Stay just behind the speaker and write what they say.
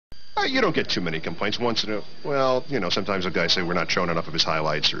You don't get too many complaints. Once in a well, sometimes the guys say we're not showing enough of his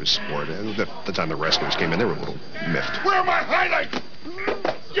highlights or his sport. And the time the wrestlers came in, they were a little miffed. Where are my highlights?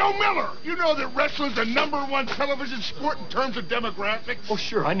 Yo, Miller, you know that wrestling's the #1 television sport in terms of demographics? Oh,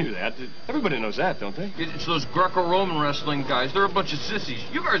 sure, I knew that. Everybody knows that, don't they? It's those Greco-Roman wrestling guys. They're a bunch of sissies.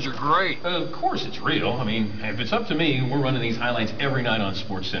 You guys are great. Of course it's real. I mean, if it's up to me, we're running these highlights every night on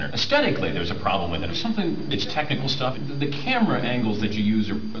Sportscenter. Aesthetically, there's a problem with it. If something, it's technical stuff. The camera angles that you use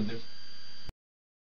are...